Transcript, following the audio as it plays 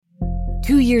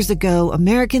2 years ago,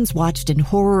 Americans watched in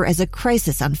horror as a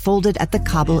crisis unfolded at the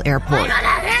Kabul airport.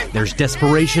 There's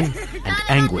desperation and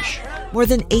anguish. More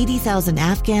than 80,000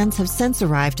 Afghans have since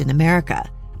arrived in America,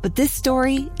 but this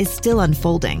story is still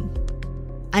unfolding.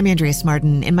 I'm Andrea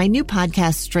Smartin. In my new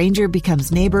podcast, Stranger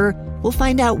Becomes Neighbor, we'll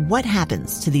find out what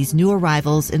happens to these new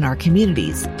arrivals in our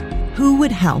communities. Who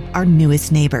would help our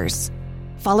newest neighbors?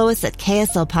 Follow us at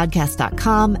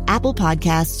kslpodcast.com, Apple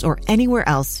Podcasts, or anywhere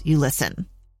else you listen.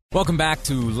 Welcome back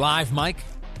to Live Mike.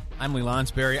 I'm Lee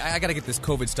Lonsberry. I got to get this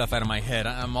COVID stuff out of my head.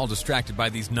 I'm all distracted by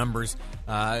these numbers.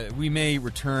 We may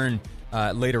return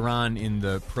later on in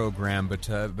the program, but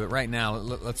right now,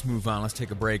 let's move on. Let's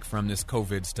take a break from this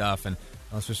COVID stuff, and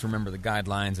let's just remember the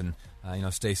guidelines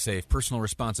and stay safe. Personal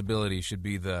responsibility should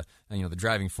be the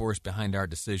driving force behind our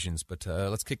decisions. But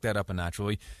let's kick that up a notch.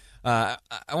 I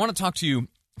want to talk to you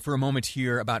for a moment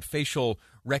here about facial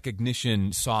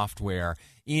recognition software.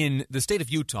 In the state of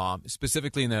Utah,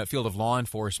 specifically in the field of law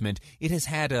enforcement, it has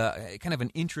had a kind of an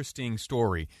interesting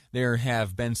story. There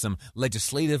have been some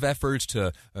legislative efforts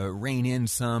to rein in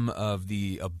some of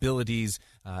the abilities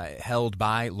held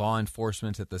by law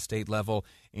enforcement at the state level.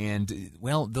 And,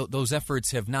 those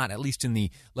efforts have not, at least in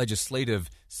the legislative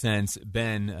sense,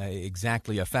 been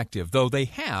exactly effective, though they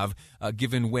have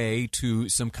given way to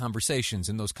some conversations.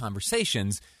 And those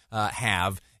conversations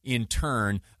have in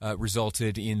turn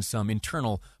resulted in some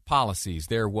internal policies.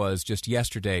 There was just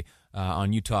yesterday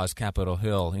on Utah's Capitol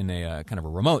Hill, in a kind of a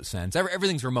remote sense.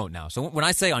 Everything's remote now. So when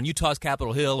I say on Utah's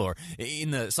Capitol Hill or in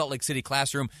the Salt Lake City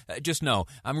classroom, just know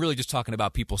I'm really just talking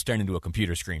about people staring into a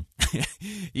computer screen.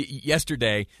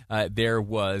 Yesterday, there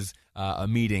was a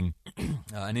meeting,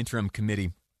 an interim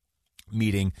committee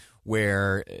meeting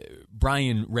where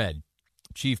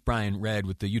Chief Brian Redd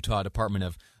with the Utah Department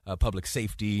of Public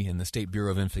Safety and the State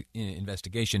Bureau of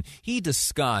Investigation, he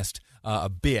discussed a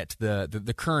bit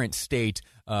the current state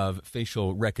of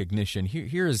facial recognition.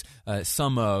 Here's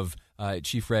some of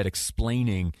Chief Redd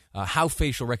explaining how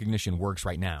facial recognition works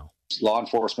right now. Law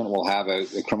enforcement will have a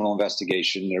criminal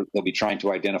investigation. They'll be trying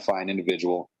to identify an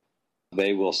individual.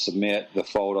 They will submit the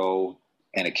photo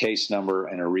and a case number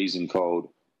and a reason code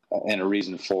and a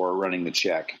reason for running the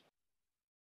check.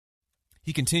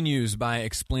 He continues by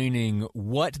explaining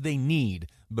what they need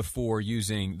before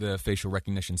using the facial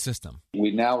recognition system. We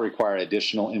now require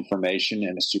additional information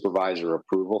and a supervisor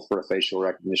approval for a facial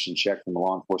recognition check from the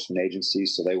law enforcement agency,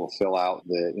 so they will fill out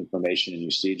the information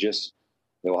and USEGIS.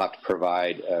 They will have to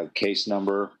provide a case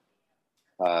number,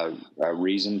 a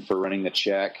reason for running the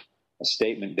check, a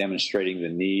statement demonstrating the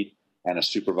need, and a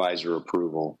supervisor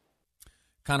approval.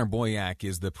 Connor Boyack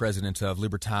is the president of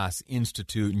Libertas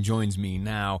Institute and joins me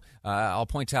now. I'll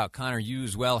point out, Connor, you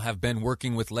as well have been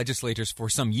working with legislators for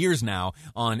some years now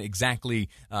on exactly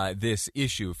this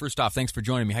issue. First off, thanks for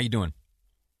joining me. How you doing?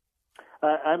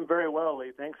 I'm very well,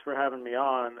 Lee. Thanks for having me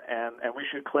on. And we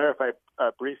should clarify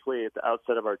briefly at the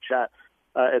outset of our chat.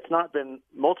 It's not been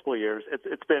multiple years.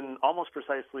 It's been almost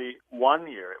precisely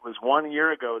 1 year. It was 1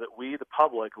 year ago that we, the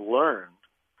public, learned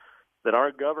that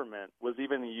our government was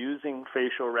even using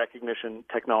facial recognition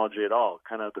technology at all.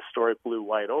 Kind of the story blew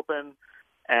wide open,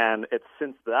 and it's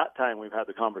since that time we've had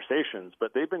the conversations.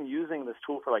 But they've been using this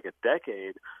tool for like a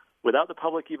decade without the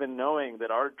public even knowing that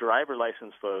our driver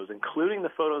license photos, including the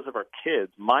photos of our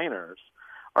kids, minors,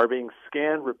 are being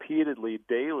scanned repeatedly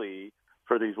daily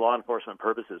for these law enforcement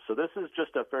purposes. So this is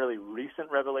just a fairly recent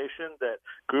revelation that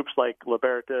groups like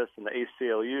Libertas and the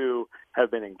ACLU have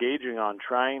been engaging on,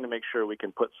 trying to make sure we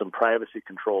can put some privacy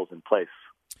controls in place.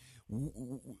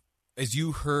 As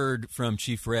you heard from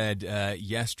Chief Redd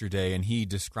yesterday, and he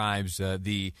describes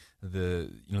the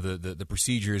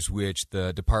procedures which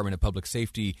the Department of Public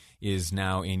Safety is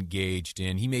now engaged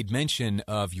in, he made mention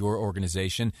of your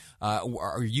organization.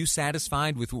 Are you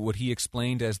satisfied with what he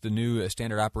explained as the new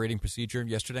standard operating procedure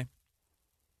yesterday?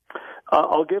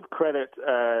 I'll give credit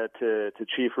to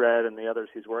Chief Redd and the others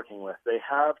he's working with. They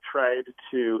have tried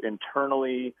to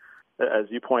internally, as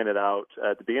you pointed out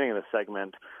at the beginning of the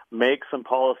segment, make some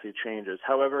policy changes.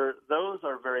 However, those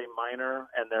are very minor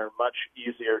and they're much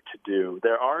easier to do.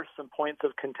 There are some points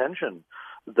of contention,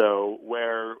 though,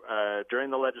 where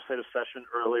during the legislative session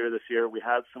earlier this year, we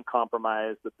had some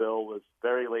compromise. The bill was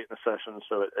very late in the session,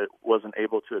 so it wasn't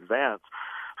able to advance.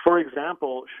 For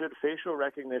example, should facial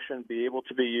recognition be able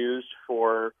to be used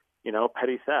for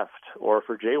petty theft or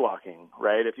for jaywalking,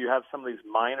 right? If you have some of these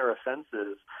minor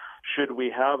offenses, should we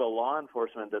have a law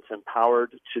enforcement that's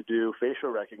empowered to do facial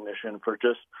recognition for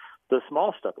just the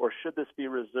small stuff? Or should this be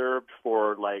reserved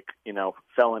for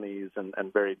felonies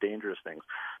and very dangerous things?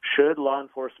 Should law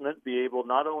enforcement be able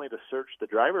not only to search the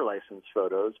driver license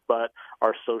photos, but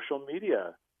our social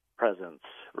media presence,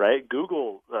 right?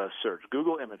 Google search,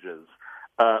 Google Images,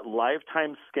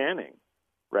 lifetime scanning,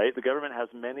 right? The government has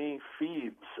many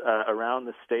feeds around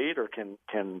the state, or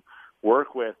can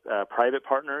work with private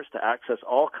partners to access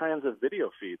all kinds of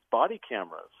video feeds, body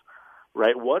cameras,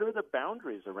 right? What are the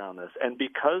boundaries around this? And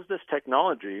because this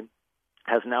technology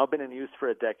has now been in use for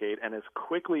a decade and is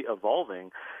quickly evolving,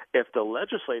 if the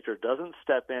legislature doesn't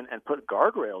step in and put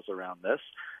guardrails around this,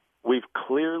 we've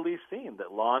clearly seen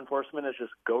that law enforcement is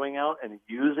just going out and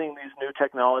using these new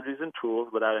technologies and tools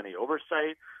without any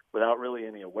oversight, without really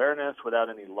any awareness, without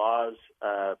any laws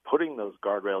putting those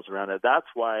guardrails around it. That's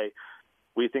why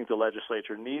we think the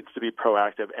legislature needs to be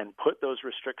proactive and put those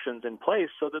restrictions in place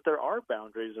so that there are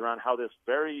boundaries around how this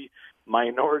very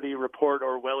Minority Report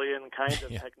Orwellian kind of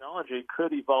technology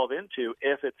could evolve into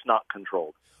if it's not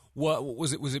controlled. What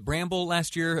was it Bramble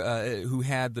last year who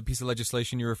had the piece of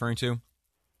legislation you're referring to?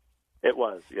 It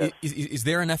was, yes. Is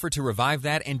there an effort to revive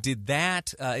that? And did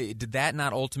that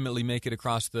not ultimately make it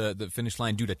across the finish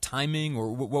line due to timing, or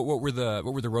what were the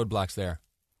roadblocks there?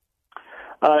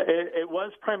 It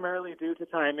was primarily due to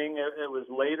timing. It was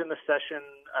late in the session.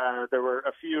 There were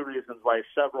a few reasons why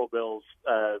several bills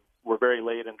were very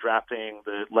late in drafting.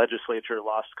 The legislature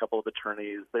lost a couple of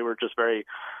attorneys. They were just very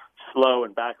slow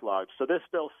and backlogged. So this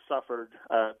bill suffered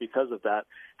because of that.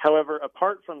 However,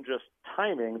 apart from just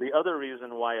timing, the other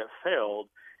reason why it failed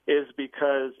is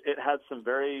because it had some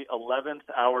very 11th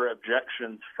hour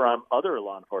objections from other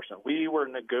law enforcement. We were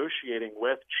negotiating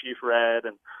with Chief Red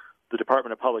and the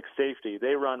Department of Public Safety.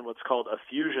 They run what's called a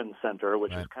fusion center,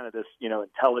 which is kind of this,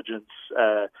 intelligence,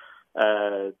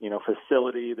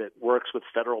 facility that works with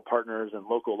federal partners and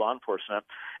local law enforcement.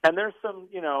 And there's some,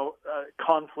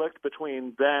 conflict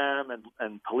between them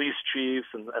and police chiefs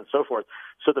and so forth.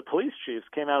 So the police chiefs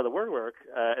came out of the woodwork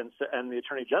and the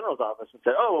Attorney General's office and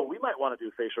said, we might want to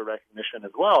do facial recognition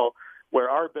as well, where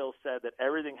our bill said that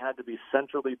everything had to be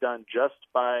centrally done just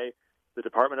by the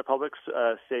Department of Public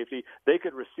Safety. They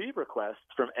could receive requests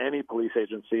from any police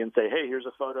agency and say, hey, here's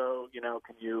a photo,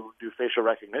 can you do facial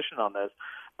recognition on this?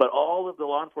 But all of the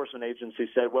law enforcement agencies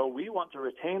said, well, we want to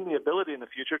retain the ability in the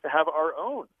future to have our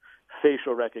own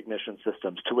facial recognition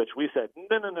systems, to which we said,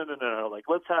 no.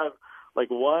 Let's have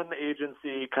one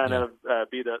agency kind of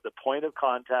be the point of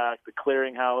contact, the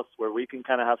clearinghouse, where we can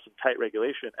kind of have some tight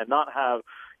regulation and not have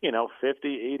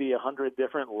 50, 80, 100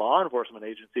 different law enforcement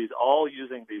agencies all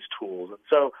using these tools. And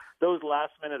so those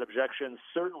last-minute objections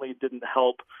certainly didn't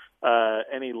help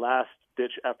any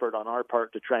last-ditch effort on our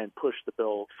part to try and push the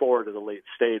bill forward to the late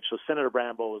stage. So Senator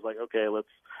Bramble was like, okay, let's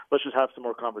just have some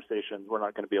more conversations. We're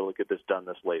not going to be able to get this done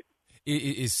this late.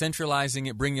 Is centralizing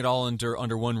it, bringing it all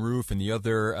under one roof, and the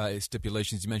other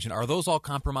stipulations you mentioned, are those all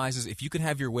compromises? If you could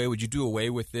have your way, would you do away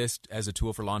with this as a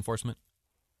tool for law enforcement?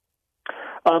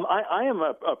 I am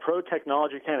a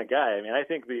pro-technology kind of guy. I mean, I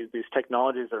think these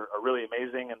technologies are really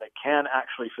amazing, and they can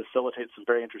actually facilitate some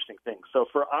very interesting things. So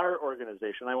for our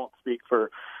organization, I won't speak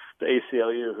for the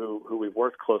ACLU, who we've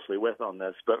worked closely with on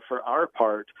this, but for our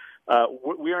part,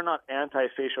 we are not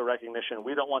anti-facial recognition.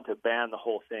 We don't want to ban the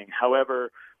whole thing.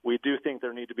 However, we do think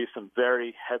there need to be some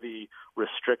very heavy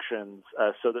restrictions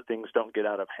so that things don't get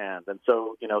out of hand. And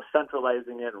so,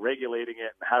 centralizing it, regulating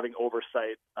it, and having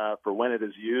oversight for when it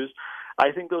is used,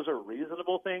 I think those are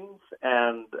reasonable things,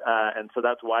 and so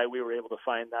that's why we were able to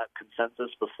find that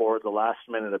consensus before the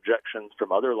last-minute objections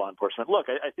from other law enforcement. Look,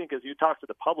 I think as you talk to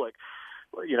the public,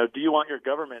 do you want your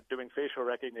government doing facial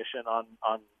recognition on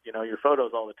your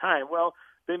photos all the time? Well,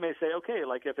 they may say, okay,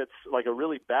 if it's a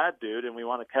really bad dude and we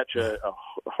want to catch a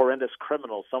horrendous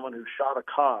criminal, someone who shot a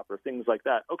cop or things like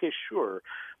that, okay, sure,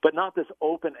 but not this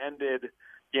open-ended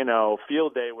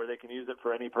field day where they can use it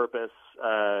for any purpose,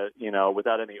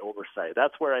 without any oversight.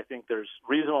 That's where I think there's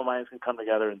reasonable minds can come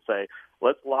together and say,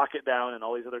 let's lock it down in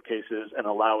all these other cases and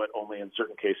allow it only in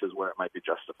certain cases where it might be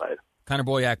justified. Connor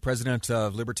Boyack, president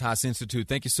of Libertas Institute,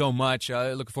 thank you so much.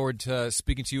 I look forward to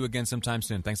speaking to you again sometime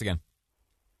soon. Thanks again.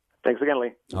 Thanks again,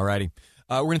 Lee. All righty.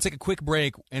 We're going to take a quick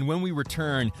break, and when we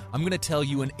return, I'm going to tell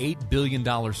you an $8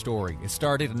 billion story. It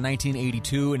started in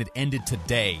 1982, and it ended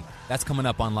today. That's coming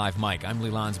up on Live Mike. I'm Lee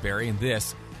Lonsberry, and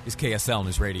this is KSL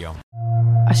News Radio.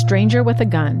 A stranger with a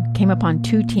gun came upon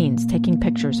two teens taking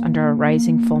pictures under a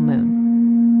rising full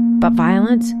moon. But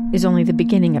violence is only the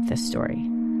beginning of this story.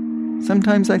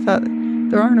 Sometimes I thought,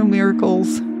 there are no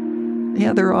miracles.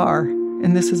 Yeah, there are,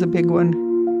 and this is a big one.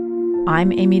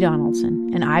 I'm Amy Donaldson,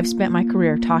 and I've spent my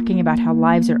career talking about how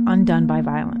lives are undone by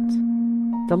violence.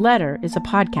 The Letter is a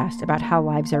podcast about how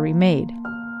lives are remade.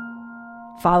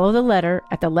 Follow The Letter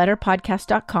at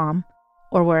theletterpodcast.com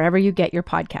or wherever you get your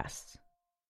podcasts.